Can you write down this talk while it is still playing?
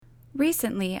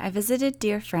Recently, I visited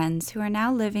dear friends who are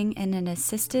now living in an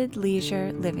assisted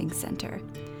leisure living center.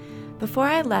 Before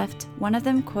I left, one of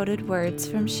them quoted words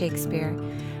from Shakespeare,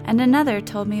 and another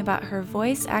told me about her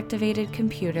voice-activated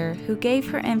computer who gave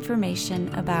her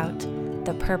information about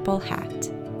the Purple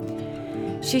Hat.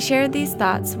 She shared these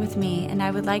thoughts with me, and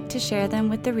I would like to share them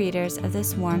with the readers of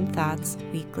this Warm Thoughts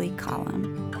weekly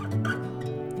column.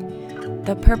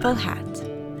 The Purple Hat.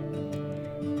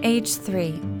 Age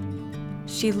 3.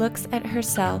 She looks at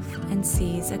herself and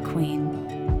sees a queen.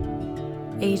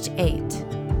 Age 8.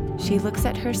 She looks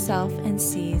at herself and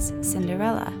sees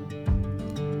Cinderella.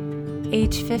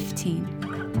 Age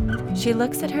 15. She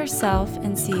looks at herself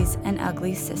and sees an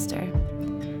ugly sister.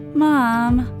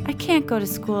 Mom, I can't go to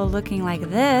school looking like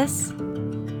this.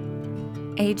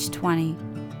 Age 20.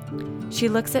 She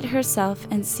looks at herself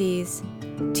and sees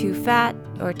too fat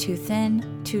or too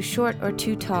thin, too short or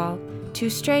too tall, too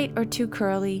straight or too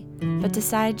curly, but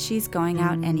decides she's going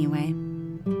out anyway.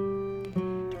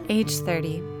 Age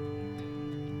 30.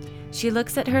 She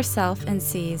looks at herself and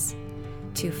sees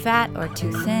too fat or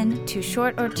too thin, too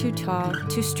short or too tall,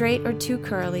 too straight or too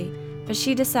curly, but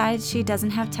she decides she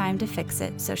doesn't have time to fix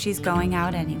it, so she's going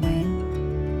out anyway.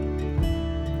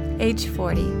 Age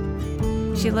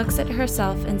 40. She looks at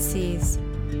herself and sees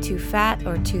too fat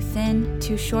or too thin,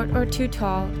 too short or too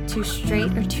tall, too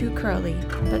straight or too curly,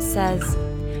 but says,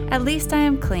 "At least I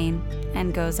am clean,"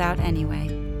 and goes out anyway.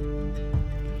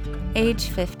 Age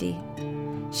 50.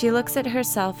 She looks at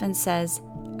herself and says,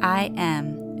 "I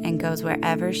am," and goes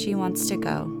wherever she wants to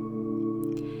go.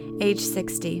 Age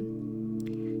 60.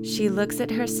 She looks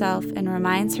at herself and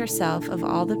reminds herself of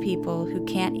all the people who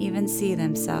can't even see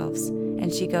themselves,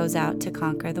 and she goes out to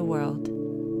conquer the world.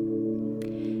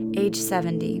 Age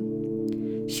 70.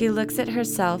 She looks at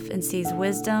herself and sees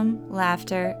wisdom,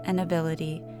 laughter, and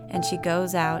ability, and she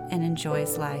goes out and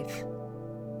enjoys life.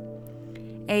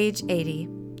 Age 80.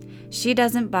 She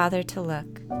doesn't bother to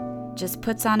look, just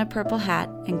puts on a purple hat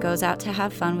and goes out to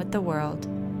have fun with the world.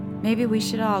 Maybe we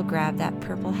should all grab that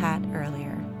purple hat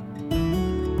earlier.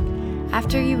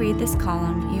 After you read this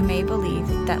column, you may believe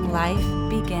that life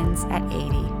begins at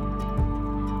 80.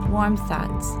 Warm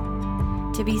thoughts.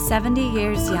 To be 70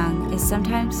 years young is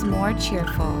sometimes more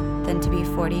cheerful than to be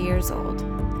 40 years old.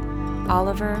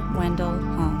 Oliver Wendell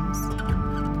Holmes.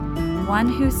 One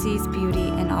who sees beauty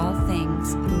in all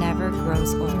things never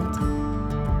grows old.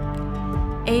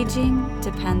 Aging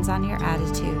depends on your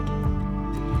attitude.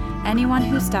 Anyone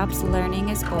who stops learning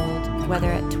is old,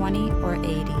 whether at 20 or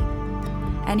 80.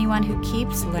 Anyone who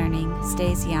keeps learning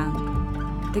stays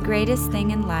young. The greatest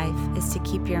thing in life is to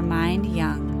keep your mind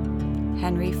young.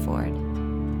 Henry Ford.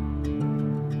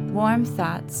 Warm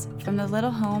Thoughts from the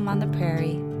Little Home on the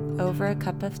Prairie, Over a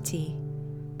Cup of Tea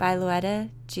by Louetta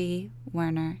G.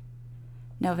 Werner.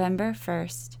 November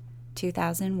 1st,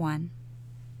 2001.